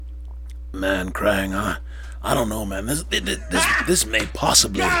Man, Krang, I don't know, man. This may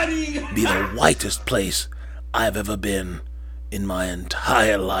possibly be the whitest place I've ever been in my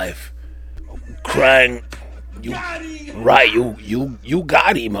entire life. Krang, you right? You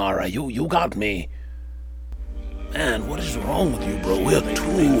got him, alright. You got me. Man, what is wrong with you, bro? We're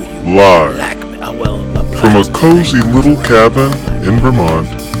too Live from a cozy little cabin in Vermont,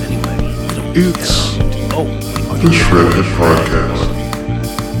 it's the Shredhead Podcast,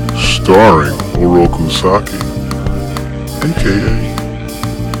 starring Oroku Saki, aka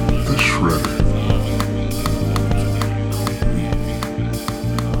the Shredder.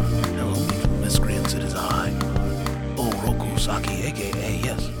 Hello, miscreants, it is I, Oroku Saki, aka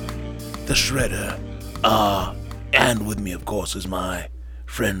yes, the Shredder. And with me, of course, is my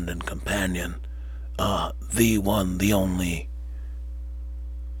friend and companion, the one, the only,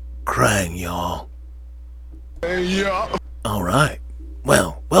 Krang, y'all. Yeah. All right.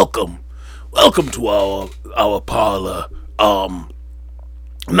 Well, welcome to our parlor.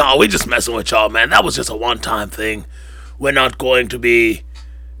 No, we just messing with y'all, man. That was just a one-time thing. We're not going to be.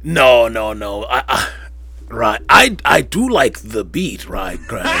 No. Right. I do like the beat, right,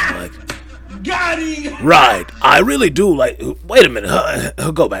 Krang? Like. Got him! Right, I really do like. Wait a minute,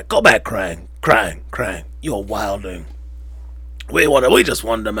 go back, Krang. You're a wilding. We just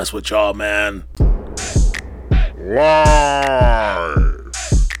wanted to mess with y'all, man. Live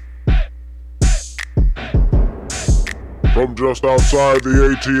from just outside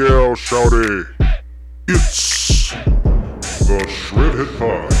the ATL, shouty. It's the Shredhead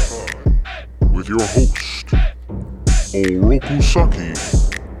Pod with your host, Oroku Saki,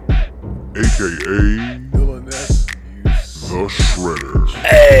 aka the Shredder.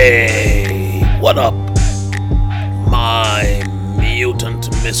 Hey, what up, my mutant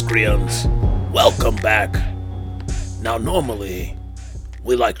miscreants? Welcome back. Now, normally,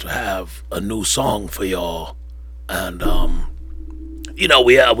 we like to have a new song for y'all, and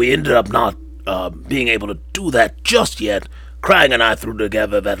we ended up not being able to do that just yet. Krang and I threw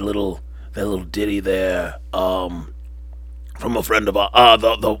together that little ditty there, from a friend of our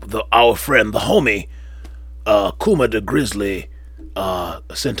friend, the homie, Kuma the Grizzly,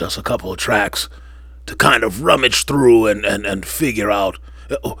 sent us a couple of tracks to kind of rummage through and figure out.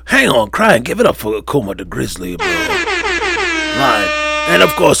 Hang on, Krang, give it up for Kuma the Grizzly, bro. Right, and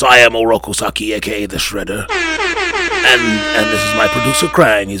of course I am Oroku Saki, aka the Shredder, and this is my producer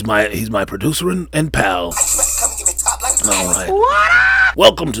Krang. He's my producer and pal. All right,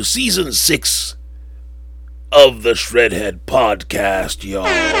 welcome to season 6 of the Shredhead Podcast, y'all.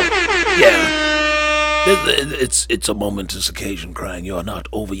 Yeah, it's a momentous occasion, Krang. You're not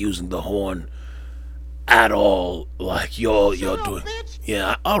overusing the horn at all, like you're doing.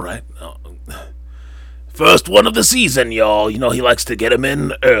 Yeah, all right. First one of the season, y'all. You know he likes to get him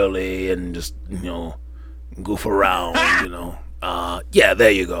in early and just goof around. Yeah,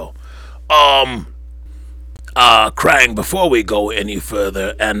 there you go. Krang, before we go any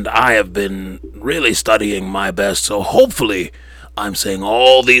further, and I have been really studying my best, so hopefully I'm saying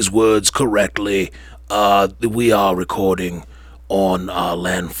all these words correctly. We are recording on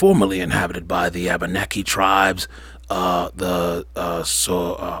land formerly inhabited by the Abenaki tribes, the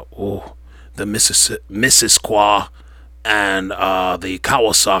Missisquoi, and the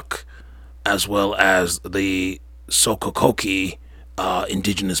Kawasak, as well as the Sokokoki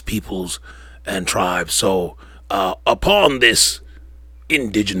indigenous peoples and tribes. So, upon this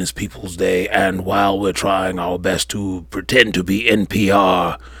Indigenous Peoples Day, and while we're trying our best to pretend to be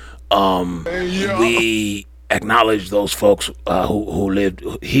NPR, we acknowledge those folks who lived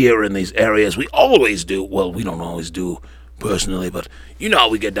here in these areas. We always do. Well, we don't always do personally, but you know how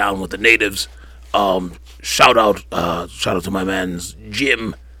we get down with the natives. Shout out to my man's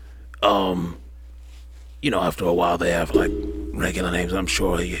Jim. After a while they have like regular names. I'm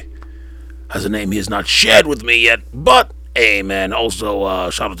sure he has a name he has not shared with me yet, but hey, man. Also,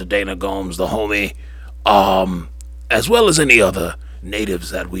 shout out to Dana Gomes, the homie, as well as any other natives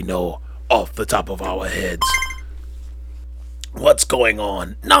that we know off the top of our heads. What's going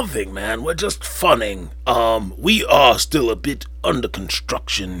on? Nothing, man. We're just funning. We are still a bit under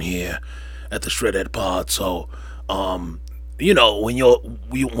construction here at the Shredhead Pod, so, when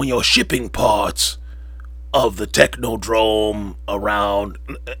you're shipping parts of the Technodrome around.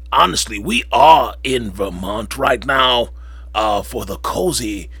 Honestly, we are in Vermont right now for the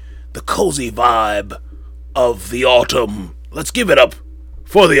cozy vibe of the autumn. Let's give it up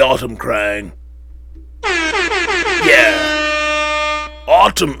for the autumn, Krang. Yeah,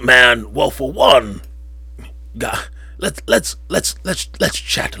 autumn, man. Well, for one, let's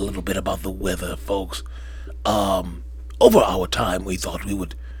chat a little bit about the weather, folks. Over our time, we thought we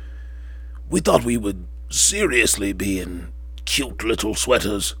would we thought we would seriously be in cute little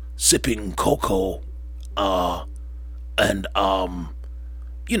sweaters, sipping cocoa, and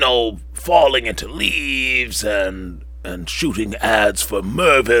falling into leaves and shooting ads for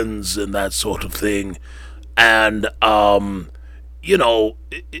Mervyn's and that sort of thing. And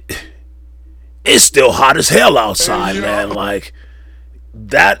it's still hot as hell outside, man. Like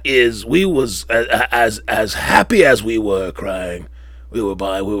that is, we was as happy as we were crying. We were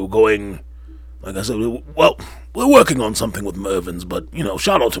going, like I said, we're working on something with Mervyn's, but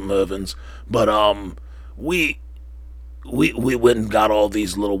shout out to Mervyn's. But we went and got all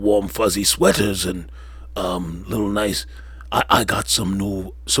these little warm fuzzy sweaters and little nice. I got some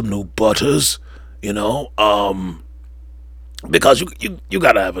new butters, because you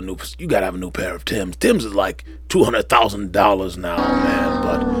gotta have a new pair of Tim's. Tim's is like $200,000 now, man.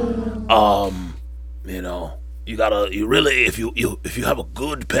 But you really, if you have a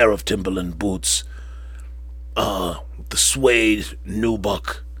good pair of Timberland boots, the suede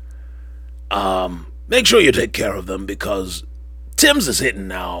nubuck, make sure you take care of them because Tim's is hitting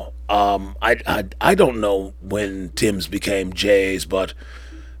now. I don't know when Tim's became Jay's, but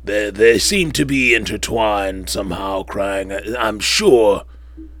they seem to be intertwined somehow. Crying, I'm sure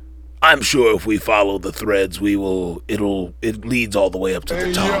if we follow the threads, it leads all the way up to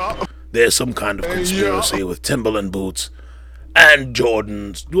the top. There's some kind of conspiracy with Timberland boots and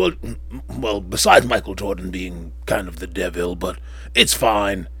Jordans. Well, besides Michael Jordan being kind of the devil, but it's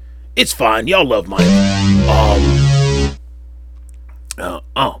fine. It's fine. Y'all love Mike. All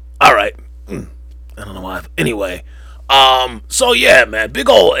right. I don't know why. Anyway, so yeah, man, big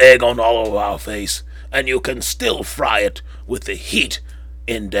old egg on all over our face, and you can still fry it with the heat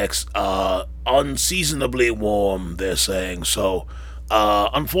index, unseasonably warm, they're saying. So,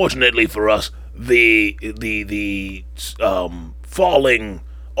 unfortunately for us, the falling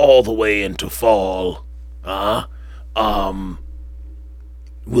all the way into fall,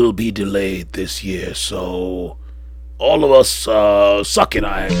 will be delayed this year. So, all of us, suck it,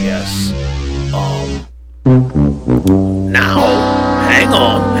 I guess. Now, hang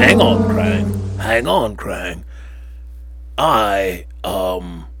on, Krang.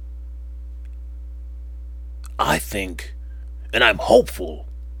 I think, and I'm hopeful,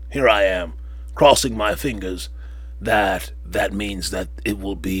 here I am, crossing my fingers, that means that it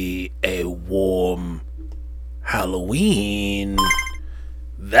will be a warm Halloween.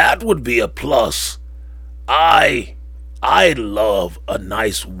 That would be a plus. I love a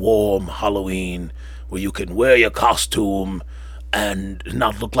nice warm Halloween where you can wear your costume and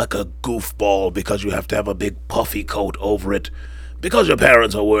not look like a goofball because you have to have a big puffy coat over it because your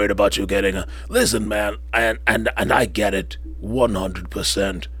parents are worried about you getting a... Listen, man, and I get it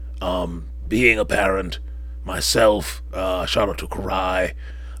 100%. Being a parent myself, shout out to Karai,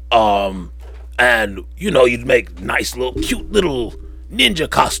 and you'd make nice little cute little ninja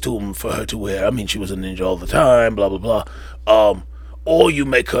costume for her to wear. I mean, she was a ninja all the time, blah blah blah. Or you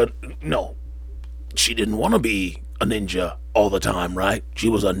make her... No, she didn't want to be a ninja all the time, right? She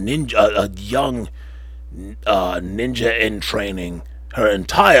was a ninja, a young ninja in training her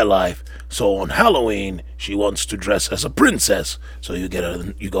entire life. So on Halloween, she wants to dress as a princess. So you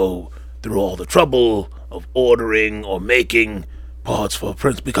go through all the trouble of ordering or making parts for a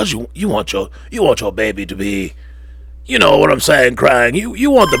prince because you want your baby to be, you know what I'm saying, crying.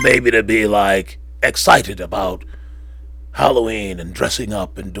 You want the baby to be like excited about Halloween and dressing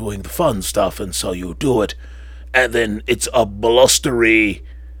up and doing the fun stuff, and so you do it, and then it's a blustery,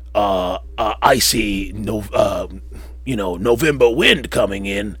 icy, November wind coming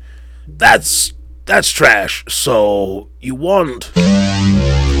in. That's trash. So you want,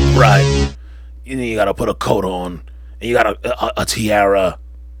 right? You gotta put a coat on, and you got a tiara.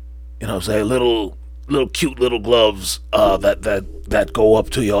 You know what I'm saying? Little cute little gloves that go up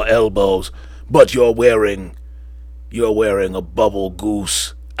to your elbows, but you're wearing a bubble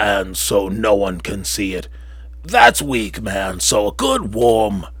goose, and so no one can see it. That's weak, man. So a good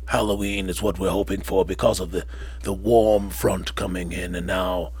warm Halloween is what we're hoping for because of the warm front coming in, and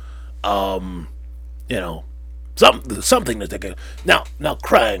now, something to take. Now,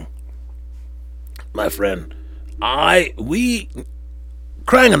 Krang, my friend,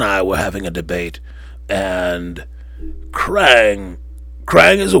 Krang and I were having a debate, and Krang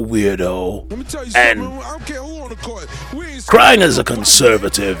is a weirdo, and Krang is a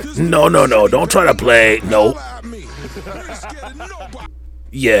conservative. No, don't try to play. No.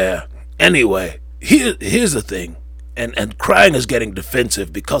 Yeah. Anyway, here's the thing, and Krang is getting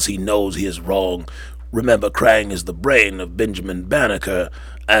defensive because he knows he is wrong. Remember, Krang is the brain of Benjamin Banneker,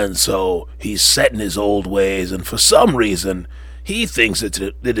 and so he's set in his old ways, and for some reason, he thinks it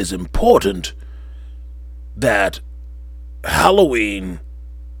is important that Halloween,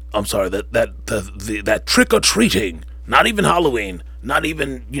 I'm sorry, that trick or treating, not even Halloween, not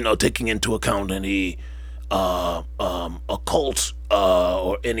even taking into account any occult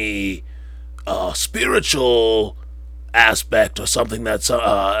or any spiritual aspect or something that's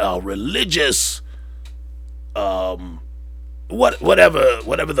religious, whatever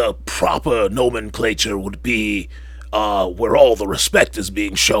the proper nomenclature would be, where all the respect is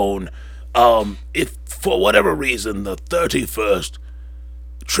being shown. If for whatever reason the 31st,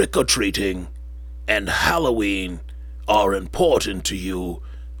 trick or treating, and Halloween are important to you,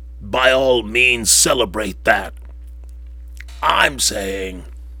 by all means celebrate that. I'm saying,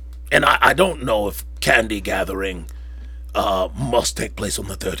 and I don't know if candy gathering must take place on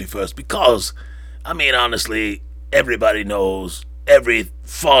the 31st, because, I mean, honestly, everybody knows every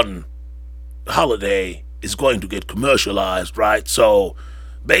fun holiday is going to get commercialized, right? So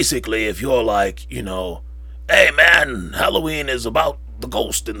basically, if you're like, hey man, Halloween is about the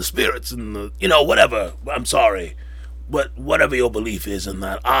ghost and the spirits and the, whatever, I'm sorry, but whatever your belief is in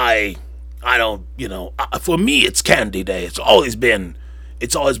that, I don't, for me, it's Candy Day. It's always been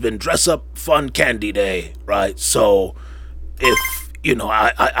dress up, fun Candy Day, right? So if,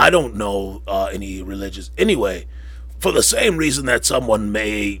 I don't know any religious, anyway, for the same reason that someone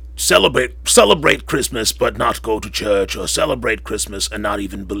may celebrate Christmas but not go to church, or celebrate Christmas and not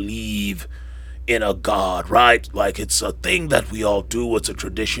even believe in a God, right? Like, it's a thing that we all do. It's a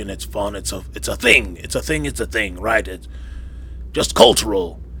tradition. It's fun. It's a thing. It's a thing, right? It's just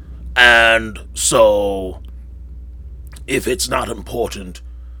cultural. And so, if it's not important,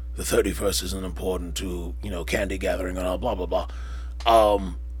 the 31st isn't important to, candy gathering and all blah, blah, blah.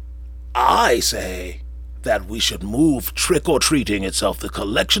 I say that we should move trick-or-treating itself, the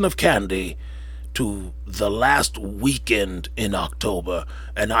collection of candy, to the last weekend in October.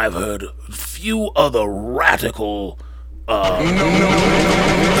 And I've heard few other radical,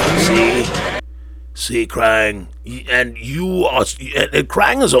 see, Krang, and you are, and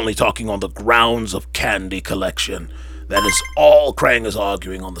Krang is only talking on the grounds of candy collection. That is all Krang is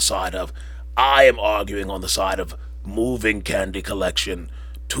arguing on the side of. I am arguing on the side of moving candy collection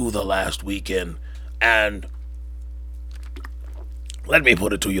to the last weekend. And let me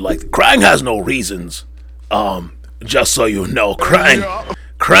put it to you like, Krang has no reasons. Just so you know,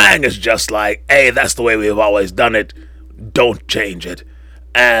 Krang is just like, hey, that's the way we've always done it. Don't change it.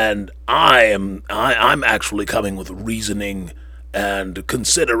 And I'm actually coming with reasoning and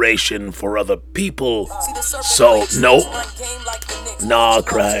consideration for other people. So no,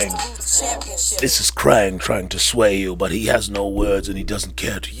 Krang. This is Krang trying to sway you, but he has no words and he doesn't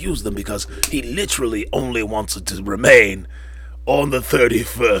care to use them because he literally only wants it to remain on the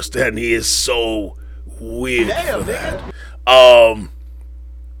 31st, and he is so weird for that. All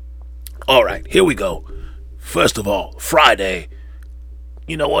right, here we go. First of all, Friday.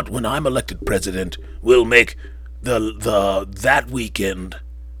 You know what? When I'm elected president, we'll make that weekend,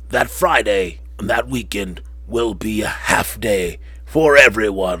 that Friday, and that weekend will be a half day for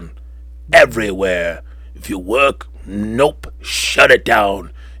everyone, everywhere. If you work, nope, shut it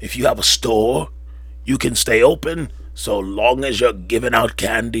down. If you have a store, you can stay open so long as you're giving out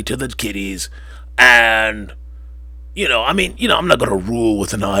candy to the kiddies. And I'm not gonna rule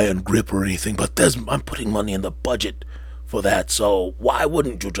with an iron grip or anything, but I'm putting money in the budget for that, so why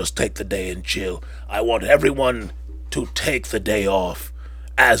wouldn't you just take the day and chill? I want everyone to take the day off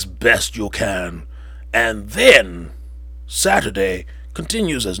as best you can. And then Saturday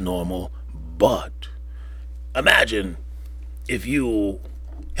continues as normal, but imagine if you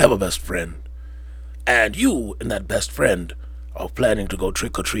have a best friend, and you and that best friend are planning to go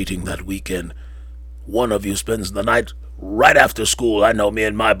trick-or-treating that weekend. One of you spends the night right after school. I know me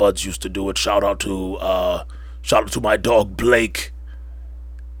and my buds used to do it. Shout out to my dog Blake,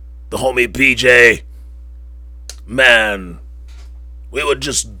 the homie BJ. Man, we would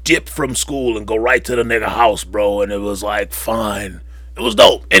just dip from school and go right to the nigga house, bro, and it was like fine. It was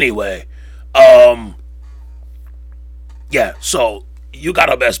dope. Anyway, yeah, so you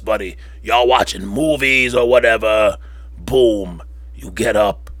got a best buddy. Y'all watching movies or whatever. Boom. You get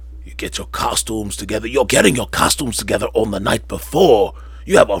up. You get your costumes together. You're getting your costumes together on the night before.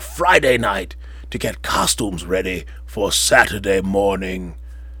 You have a Friday night to get costumes ready for Saturday morning.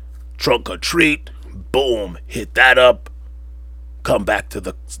 Trunk or treat. Boom. Hit that up. Come back to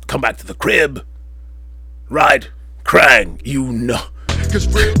the crib. Right? Krang, you know. 'Cause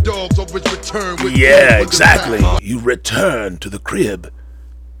red dogs always return with yeah, exactly. You return to the crib.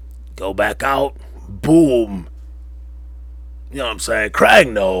 Go back out. Boom. You know what I'm saying?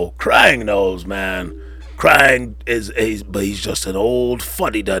 Krang knows, man. Krang but he's just an old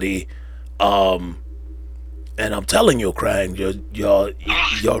fuddy duddy. And I'm telling you, Krang,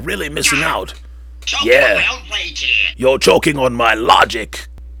 you're really missing out. Yeah, you're choking on my logic.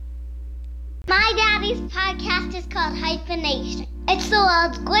 My daddy's podcast is called Hyphenation. It's the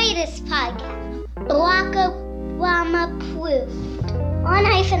world's greatest podcast. Barack Obama approved. On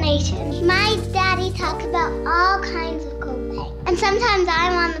Hyphenation, my daddy talks about all kinds of cool things. And sometimes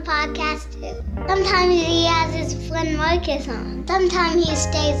I'm on the podcast too. Sometimes he has his friend Marcus on. Sometimes he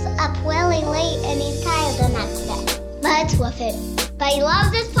stays up really late and he's tired the next day. But it's worth it. But he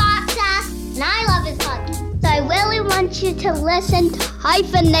loves his podcast and I love his podcast. So I really want you to listen to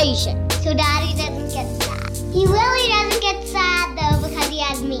Hyphenation so Daddy doesn't get sad. He really doesn't get sad though because he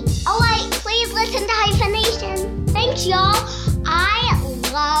has me. Alright, please listen to Hyphenation. Thanks y'all. I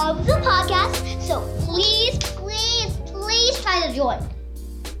love the podcast, so please try to join.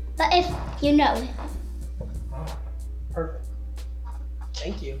 But if you know him. Perfect.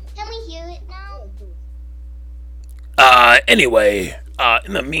 Thank you. Can we hear it now? Anyway,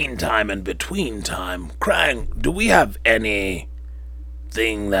 in the meantime and between time, Krang, do we have anything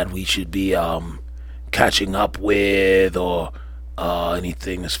that we should be catching up with, or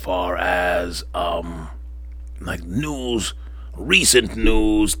anything as far as like news, recent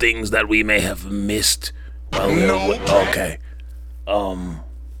news, things that we may have missed? Well, No. okay.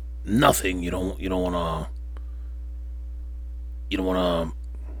 Nothing. You don't wanna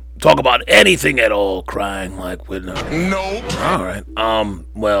talk about anything at all, Crying, like with No. all right.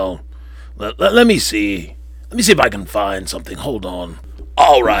 Well, let me see. Let me see if I can find something. Hold on.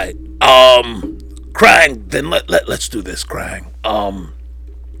 All right. Krang, then let's do this, Krang.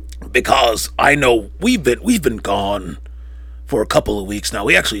 Because I know we've been gone for a couple of weeks now.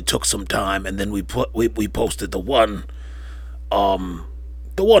 We actually took some time, and then we posted the one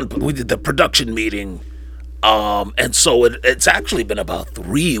we did the production meeting, and so it's actually been about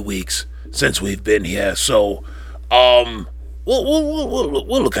 3 weeks since we've been here. So, we'll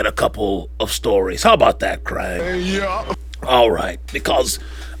look at a couple of stories. How about that, Krang? Yeah. All right, because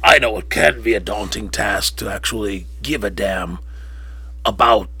I know it can be a daunting task to actually give a damn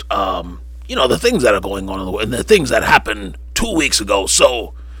about the things that are going on in the world and the things that happened 2 weeks ago.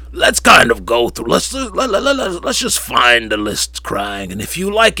 So let's kind of go through. Let's just find a list, Crying, and if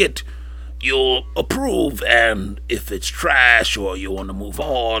you like it, you'll approve, and if it's trash or you want to move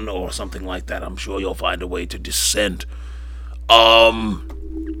on or something like that, I'm sure you'll find a way to dissent.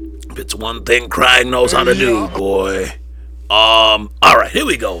 If it's one thing Crying knows how to do, boy. All right, here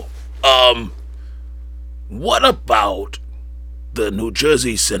we go. What about the New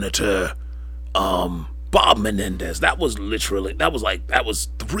Jersey Senator, Bob Menendez? That was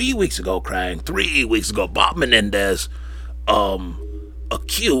 3 weeks ago, Crying. 3 weeks ago, Bob Menendez,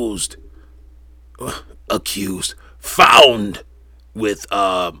 found with,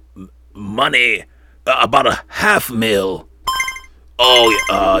 money, about $500,000.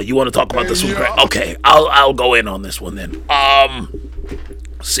 Oh, you want to talk about this one, Crying? Okay, I'll go in on this one then.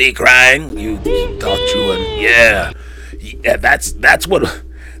 See, Crying, you thought you would, yeah,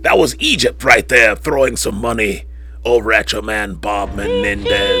 that was Egypt right there, throwing some money over at your man Bob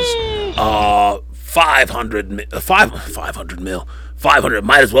Menendez. 500 mil,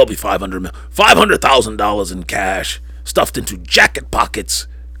 might as well be 500 mil, $500,000 in cash, stuffed into jacket pockets,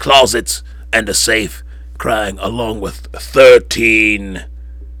 closets, and a safe, Crying, along with 13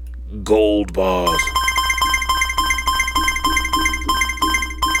 gold bars.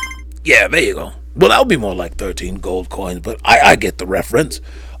 Yeah, there you go. Well, that would be more like 13 gold coins, but I get the reference.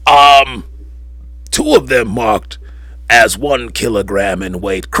 2 of them marked as 1 kilogram in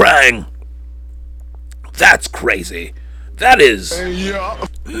weight. Crying, that's crazy. That is, Yeah.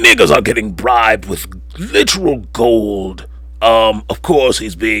 niggas are getting bribed with literal gold. Of course,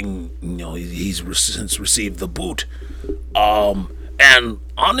 he's being, he's since received the boot. And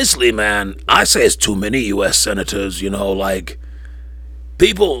honestly, man, I say it's too many U.S. senators, like,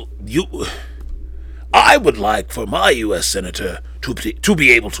 people, I would like for my U.S. senator to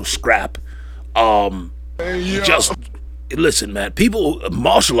be able to scrap, Yeah. just, listen, man,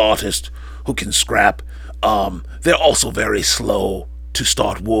 martial artists who can scrap, they're also very slow to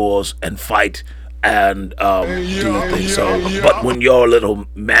start wars and fight and do things. So, but when you're a little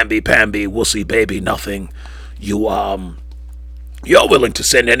mamby-pamby, wussy baby, nothing, you're willing to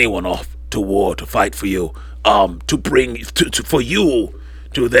send anyone off to war to fight for you, for you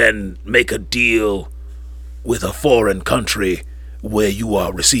to then make a deal with a foreign country where you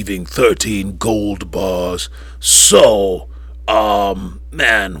are receiving 13 gold bars. So,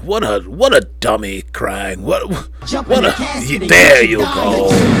 man, what a dummy, Crying. What a, there you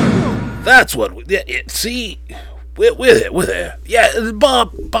go. That's what. See, we're there. Yeah,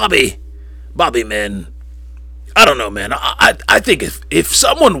 Bobby, man. I don't know, man. I think if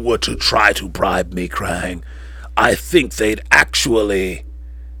someone were to try to bribe me, crying, I think they'd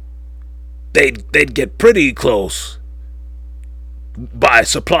get pretty close by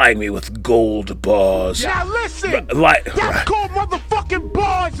supplying me with gold bars. Yeah, listen. That's called motherfucking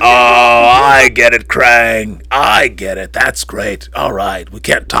bars. Oh, I get it, Krang. I get it. That's great. All right, we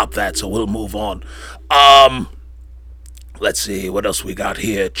can't top that, so we'll move on. Let's see what else we got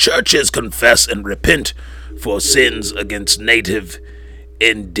here. Churches confess and repent for sins against native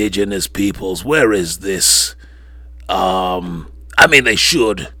indigenous peoples. Where is this? I mean, they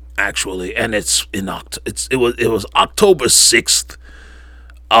should actually, and it's in it was October 6th.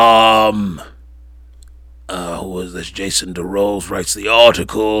 Who was this? Jason DeRose writes the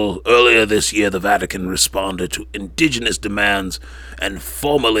article. Earlier this year, the Vatican responded to indigenous demands and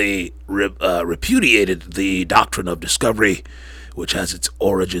formally repudiated the doctrine of discovery, which has its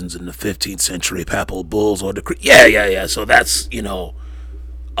origins in the 15th century papal bulls or decree. Yeah. So that's,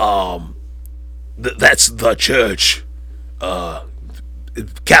 that's the church,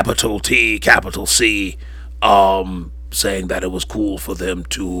 capital T, capital C, saying that it was cool for them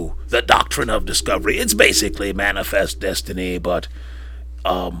to the doctrine of discovery. It's basically manifest destiny, but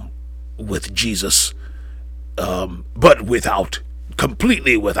with Jesus, but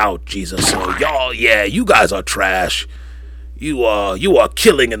completely without Jesus. So y'all, yeah, you guys are trash. You are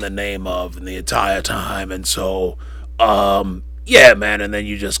killing in the name of in the entire time, and so yeah, man. And then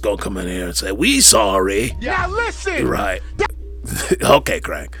you just gonna come in here and say we sorry. Yeah, listen. Right. Okay,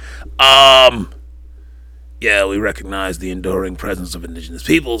 Craig. Yeah, we recognize the enduring presence of indigenous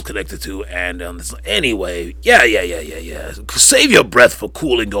peoples connected to and on this. Anyway, yeah. Save your breath for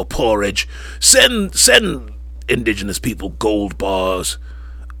cooling your porridge. Send indigenous people gold bars.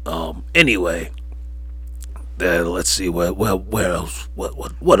 Anyway, let's see where else.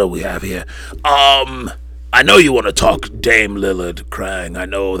 What do we have here? I know you want to talk Dame Lillard, Krang. I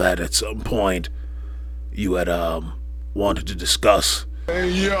know that at some point you had wanted to discuss.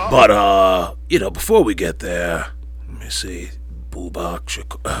 But, before we get there, let me see.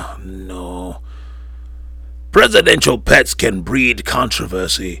 No. Presidential pets can breed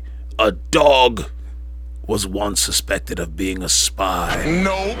controversy. A dog was once suspected of being a spy.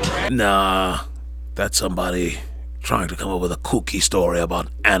 Nope. Nah, that's somebody trying to come up with a kooky story about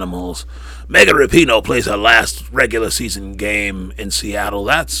animals. Megan Rapinoe plays her last regular season game in Seattle.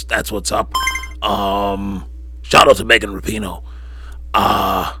 That's what's up. Shout out to Megan Rapinoe.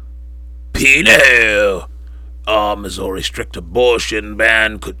 Pino. Missouri strict abortion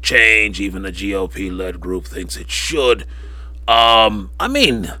ban could change. Even a GOP-led group thinks it should. I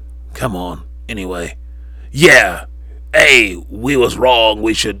mean, come on. Anyway, yeah. Hey, we was wrong.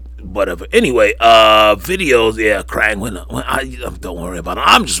 We should whatever. Anyway, videos. Yeah, Krang. When I don't worry about it.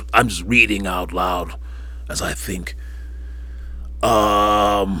 I'm just reading out loud as I think.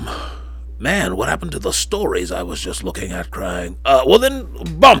 Man, what happened to the stories I was just looking at, crying? Well then,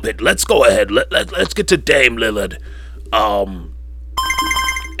 bump it. Let's go ahead. Let's get to Dame Lillard.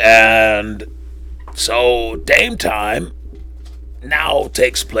 And so Dame time now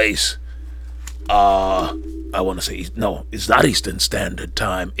takes place. I want to say no, it's not Eastern Standard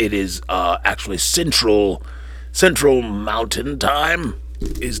Time. It is actually Central Mountain Time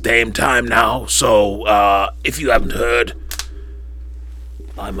is Dame time now. So if you haven't heard.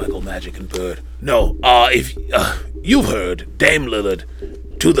 I'm Michael Magic and Bird. No, if you've heard, Dame Lillard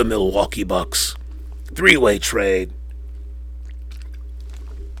to the Milwaukee Bucks, 3-way trade,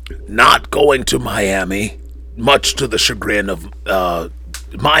 not going to Miami, much to the chagrin of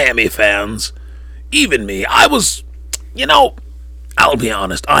Miami fans, even me. I was, I'll be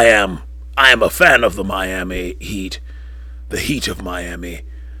honest, I am a fan of the Miami Heat, the Heat of Miami.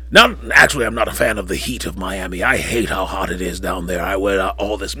 I'm not a fan of the heat of Miami. I hate how hot it is down there. I wear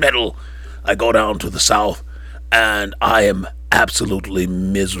all this metal. I go down to the south, and I am absolutely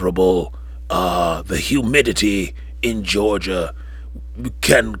miserable. The humidity in Georgia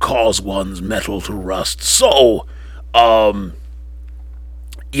can cause one's metal to rust. So,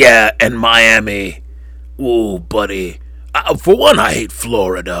 yeah, and Miami, ooh, buddy. For one, I hate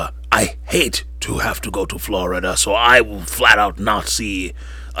Florida. I hate to have to go to Florida, so I will flat out not see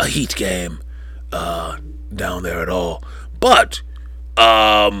a Heat game down there at all. But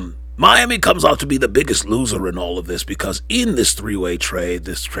Miami comes out to be the biggest loser in all of this because in this 3-way trade,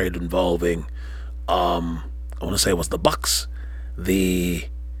 this trade involving I want to say it was the Bucks, the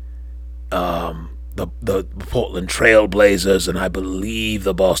Portland Trail Blazers, and I believe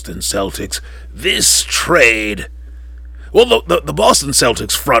the Boston Celtics. This trade Well, the Boston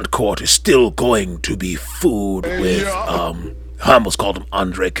Celtics front court is still going to be food with, I almost called him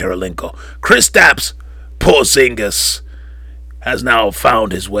Andre Karolinko. Kristaps Porzingis has now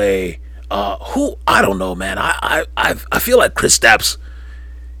found his way. I don't know, man. I feel like Kristaps,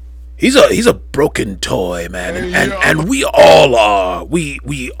 he's a broken toy, man, and we all are.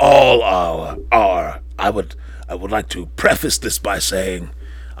 We all are. I would like to preface this by saying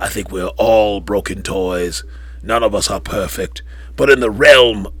I think we're all broken toys. None of us are perfect, but in the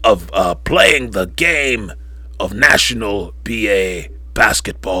realm of playing the game of National BA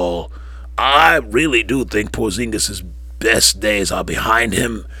basketball, I really do think Porzingis' best days are behind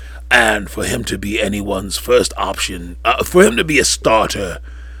him, and for him to be anyone's first option, for him to be a starter,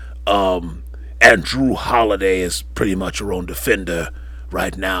 and Drew Holiday is pretty much your own defender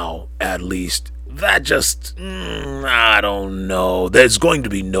right now, at least. That just, I don't know. There's going to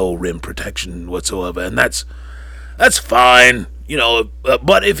be no rim protection whatsoever, and that's fine,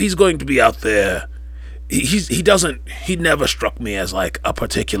 but if he's going to be out there, he never struck me as like a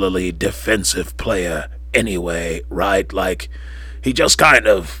particularly defensive player anyway, right? Like, he just kind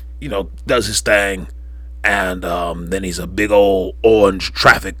of, does his thing, and then he's a big old orange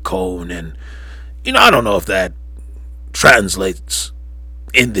traffic cone, and, I don't know if that translates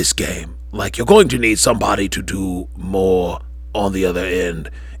in this game. Like, you're going to need somebody to do more on the other end.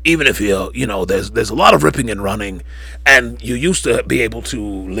 Even if there's a lot of ripping and running, and you used to be able to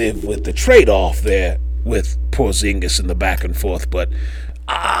live with the trade-off there with Porzingis in the back and forth, but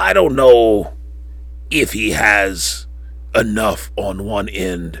I don't know if he has enough on one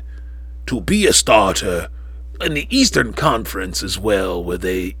end to be a starter in the Eastern Conference as well, where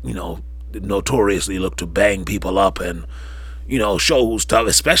they, notoriously look to bang people up and, show who's tough,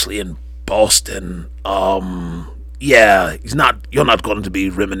 especially in Boston. Yeah, you're not going to be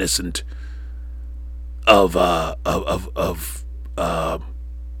reminiscent of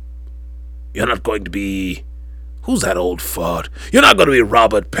you're not going to be, who's that old fart? You're not going to be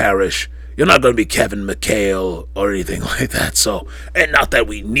Robert Parrish. You're not going to be Kevin McHale or anything like that. So, and not that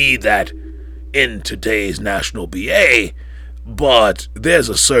we need that in today's National BA, but there's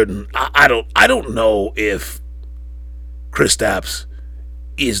a certain, I don't know if Kristaps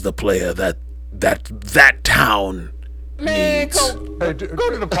is the player that town needs. Go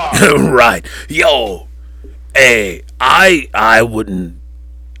to the park. Right. Yo, hey, I wouldn't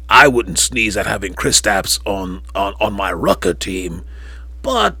sneeze at having Kristaps on my Rucker team,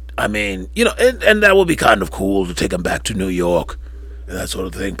 but I mean, and that would be kind of cool to take him back to New York and that sort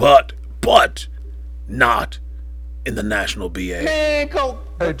of thing, but not in the National BA. Man, go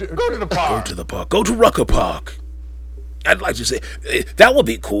to the park. Go to the park. Go to Rucker Park. I'd like to say that would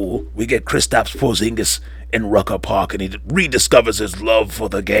be cool. We get Kristaps Porzingis in Rucker Park, and he rediscovers his love for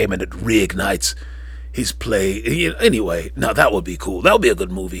the game, and it reignites his play. Anyway, now that would be cool. That would be a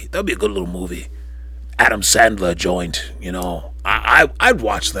good movie. That would be a good little movie. Adam Sandler joint. I'd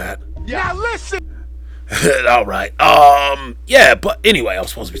watch that. Yeah, listen. All right. Yeah, but anyway, I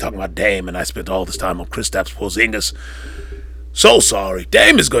was supposed to be talking about Dame, and I spent all this time on Kristaps Porzingis. So sorry.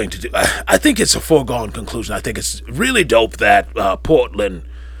 Dame is going to do. I think it's a foregone conclusion. I think it's really dope that Portland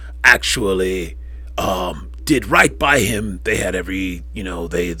actually did right by him. They had every,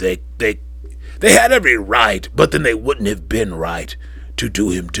 they had every right, but then they wouldn't have been right to do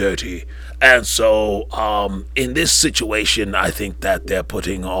him dirty. And so, in this situation, I think that they're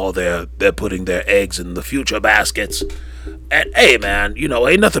putting their eggs in the future baskets. And hey, man,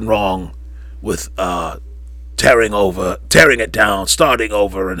 ain't nothing wrong with tearing it down, starting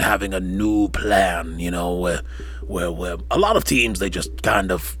over, and having a new plan. Where a lot of teams, they just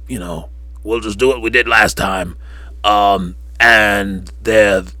kind of, we'll just do what we did last time. And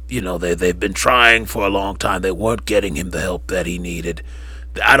they've been trying for a long time. They weren't getting him the help that he needed.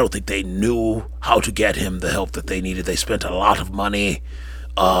 I don't think they knew how to get him the help that they needed. They spent a lot of money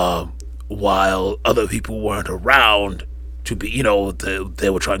while other people weren't around to be, they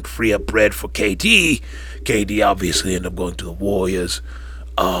were trying to free up bread for KD. KD obviously ended up going to the Warriors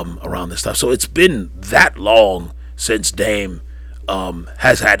around this stuff. So it's been that long since Dame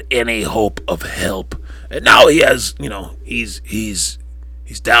has had any hope of help. And now he has, he's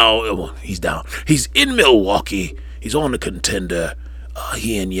down. Well, he's down. He's in Milwaukee. He's on a contender.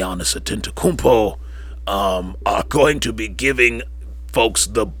 He and Giannis Antetokounmpo are going to be giving folks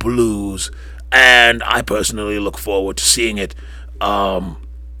the blues, and I personally look forward to seeing it. And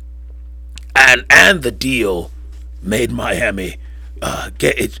the deal made Miami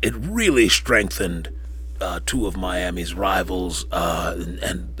it really strengthened two of Miami's rivals,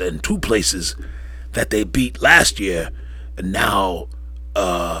 and two places that they beat last year. And now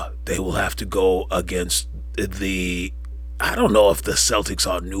they will have to go against the I don't know if the Celtics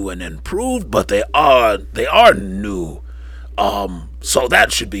are new and improved, but they are new. So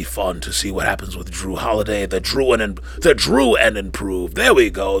that should be fun to see what happens with Drew Holiday. The Drew and improved. There we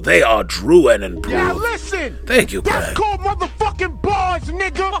go. They are Drew and improved. Now listen. Thank you, That's Greg. called motherfucking bars,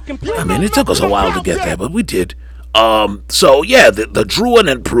 nigga. I mean, it took us a while to get there, but we did. So yeah, the Drew and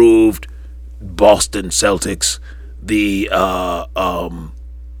improved Boston Celtics, the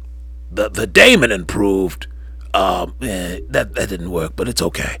Damon improved. That didn't work, but it's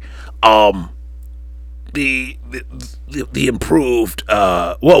okay. The improved.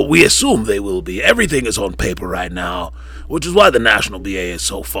 Well, we assume they will be. Everything is on paper right now, which is why the National BA is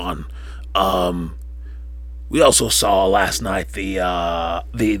so fun. We also saw last night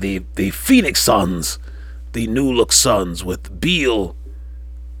the Phoenix Suns, the new look Suns with Beal,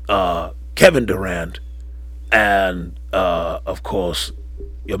 Kevin Durant, and of course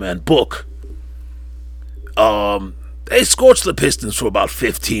your man Book. They scorched the Pistons for about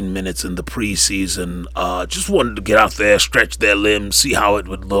 15 minutes in the preseason. Just wanted to get out there, stretch their limbs, see how it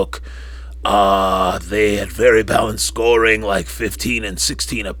would look. They had very balanced scoring, like 15 and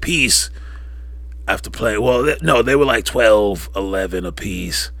 16 apiece after playing. Well, they were like 12, 11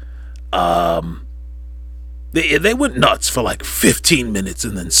 apiece. They went nuts for like 15 minutes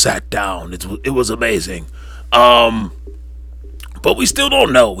and then sat down. It was amazing. But we still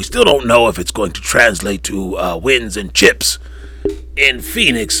don't know. We still don't know if it's going to translate to wins and chips. In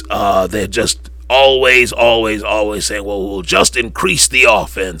Phoenix, they're just always saying, well, we'll just increase the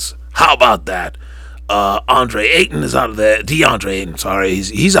offense. How about that? Andre Ayton is out of there. DeAndre Ayton, sorry.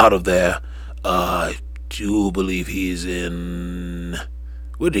 He's out of there. I do believe he's in...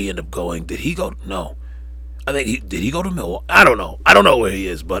 Where did he end up going? Did he go... No. I think did he go to Milwaukee? I don't know. I don't know where he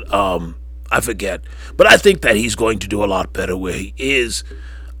is, but... I forget, but I think that he's going to do a lot better where he is.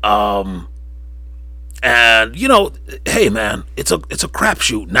 And hey man, it's a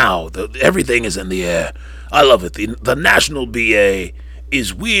crapshoot now. Everything is in the air. I love it. The National BA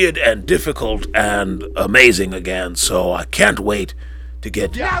is weird and difficult and amazing again. So I can't wait to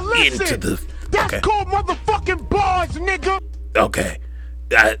get into the. That's called motherfucking bars, nigga. Okay.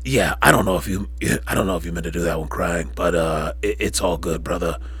 Yeah, I don't know if you meant to do that one crying, but it's all good,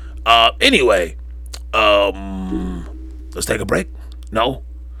 brother. Anyway, let's take a break. No,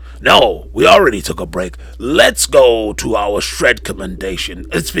 we already took a break. Let's go to our shred commendation.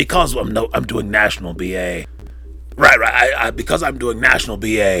 It's because I'm doing National BA. Right. Because I'm doing National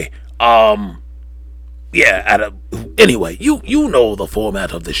BA. Yeah. Anyway, you know the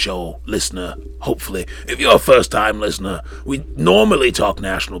format of the show, listener. Hopefully, if you're a first-time listener, we normally talk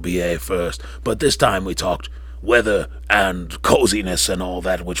National BA first, but this time we talked weather and coziness and all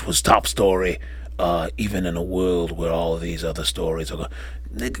that, which was top story, even in a world where all of these other stories are going.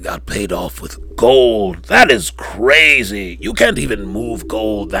 Nigga got paid off with gold. That is crazy. You can't even move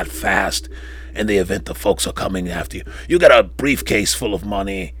gold that fast in the event the folks are coming after you. You got a briefcase full of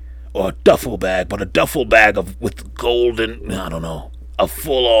money or a duffel bag, but a duffel bag with gold and, I don't know, a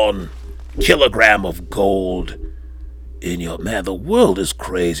full-on kilogram of gold in your... Man, the world is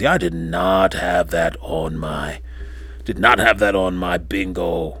crazy. I did not have that on my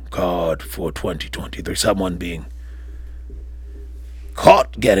bingo card for 2023. Someone being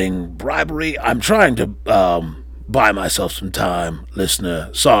caught getting bribery. I'm trying to buy myself some time, listener.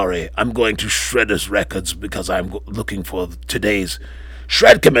 Sorry, I'm going to Shredder's Records because I'm looking for today's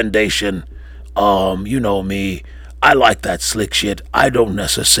shred commendation. You know me. I like that slick shit. I don't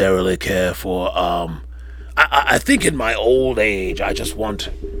necessarily care for I think in my old age, I just want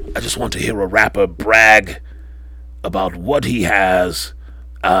to hear a rapper brag about what he has,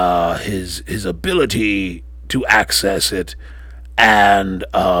 his ability to access it, and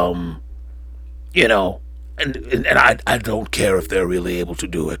and I don't care if they're really able to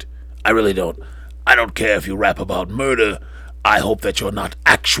do it. I really don't. I don't care if you rap about murder. I hope that you're not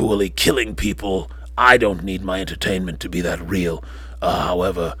actually killing people. I don't need my entertainment to be that real.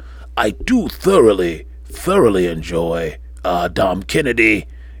 However, I do thoroughly enjoy Dom Kennedy.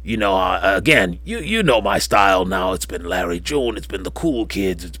 Again, you know my style now. It's been Larry June, it's been the Cool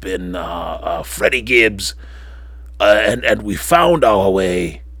Kids, it's been Freddie Gibbs, and we found our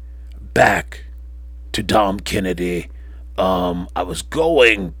way back to Dom Kennedy. I was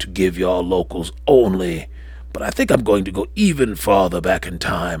going to give y'all locals only, but I think I'm going to go even farther back in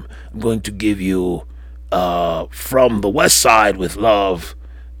time. I'm going to give you From the West Side with Love.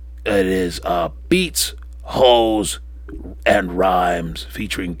 It is Beats, Hoes, and Rhymes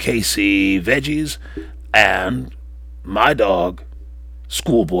featuring KC Veggies and my dog,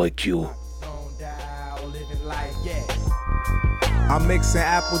 Schoolboy Q. I'm mixing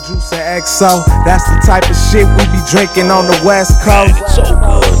apple juice and XO. That's the type of shit we be drinking on the West Coast. It's so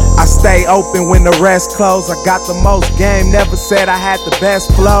good. I stay open when the rest close. I got the most game, never said I had the best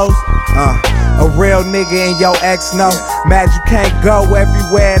flows. A real nigga and your ex know. Mad you can't go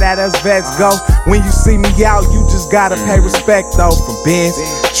everywhere that us vets go. When you see me out, you just gotta pay respect though. From Benz,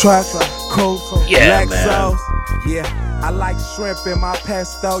 truck, coupe, Yeah, Lexus. Yeah, I like shrimp in my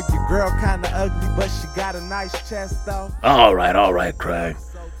pesto. Your girl kinda ugly, but she got a nice chest though. All right, Craig.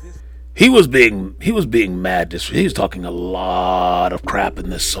 He was being mad. He was talking a lot of crap in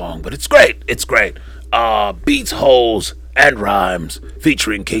this song, but it's great. It's great. Beats, holes, and rhymes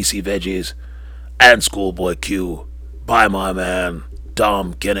featuring Casey Veggies and Schoolboy Q by my man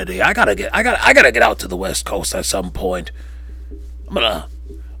Dom Kennedy. I gotta get out to the West Coast at some point. I'm gonna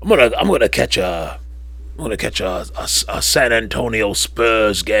catch a San Antonio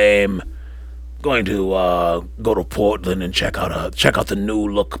Spurs game. Going to go to Portland and check out the new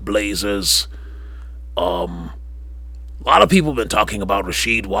look Blazers. A lot of people have been talking about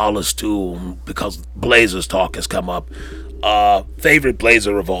Rasheed Wallace too, because Blazers talk has come up. Favorite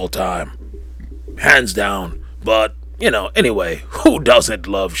Blazer of all time, hands down. But anyway, who doesn't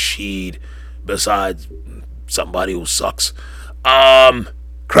love Sheed besides somebody who sucks?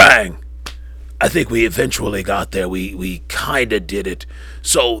 Krang. I think we eventually got there. We kind of did it.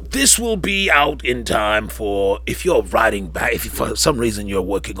 So this will be out in time for, if you're riding back, if for some reason you're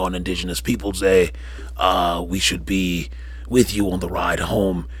working on Indigenous Peoples Day, we should be with you on the ride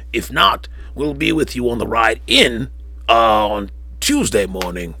home. If not, we'll be with you on the ride in on Tuesday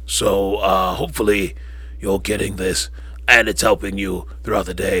morning. So hopefully you're getting this and it's helping you throughout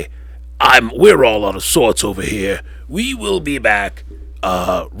the day. We're all out of sorts over here. We will be back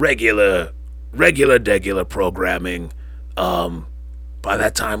regular programming. By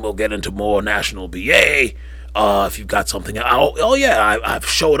that time we'll get into more national BA. If you've got something, I've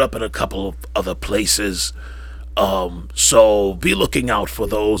showed up in a couple of other places, so be looking out for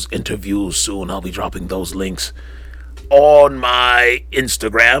those interviews soon. I'll be dropping those links on my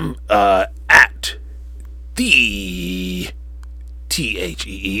Instagram at the Saki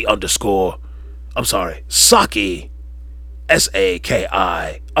SAKI_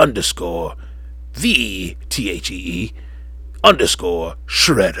 the THEE_shredder.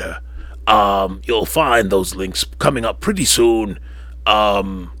 You'll find those links coming up pretty soon.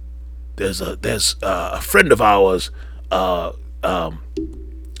 There's a friend of ours, Eric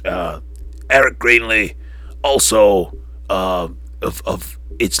Greenlee, also of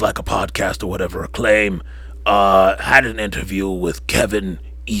It's Like a Podcast or whatever, Acclaim, had an interview with Kevin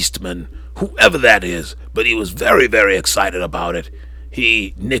Eastman, whoever that is, but he was very, very excited about it.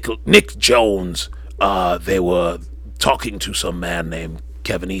 Nick Jones, they were talking to some man named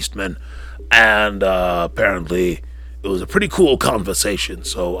Kevin Eastman, and apparently it was a pretty cool conversation,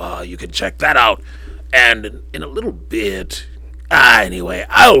 so you can check that out. And in a little bit, anyway,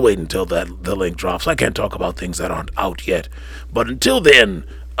 I'll wait until the link drops. I can't talk about things that aren't out yet, but until then,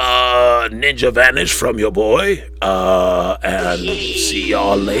 Ninja Vanish from your boy, and see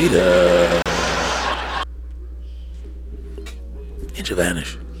y'all later. Ninja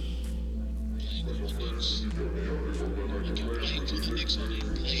Vanish.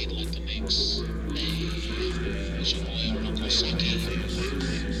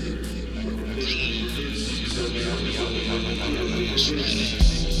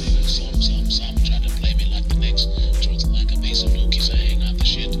 Some tried to play me like the Knicks. Truth like a piece of Dookie saying I'm the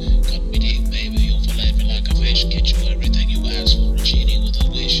shit. Cut me deep, baby, you'll fillet me like a fish. Get you everything you ask for, a genie with a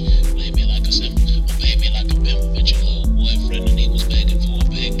wish. Play me like a simp, or pay me like a pimp. Met your little boyfriend and he was begging for a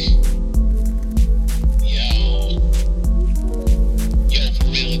pic. Yo, for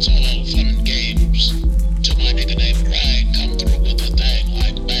real, it's all fun and games. To my nigga named Craig, come through with a thing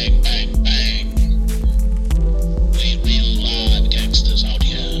like bang, bang, bang. We real live gangsters out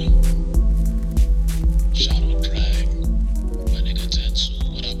here. Shout out Craig. My nigga Tetsu,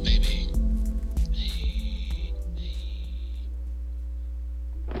 what up, baby? Hey.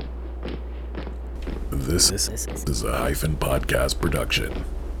 This is a Hyphen Podcast production.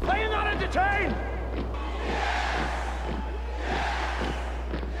 Are you not entertained?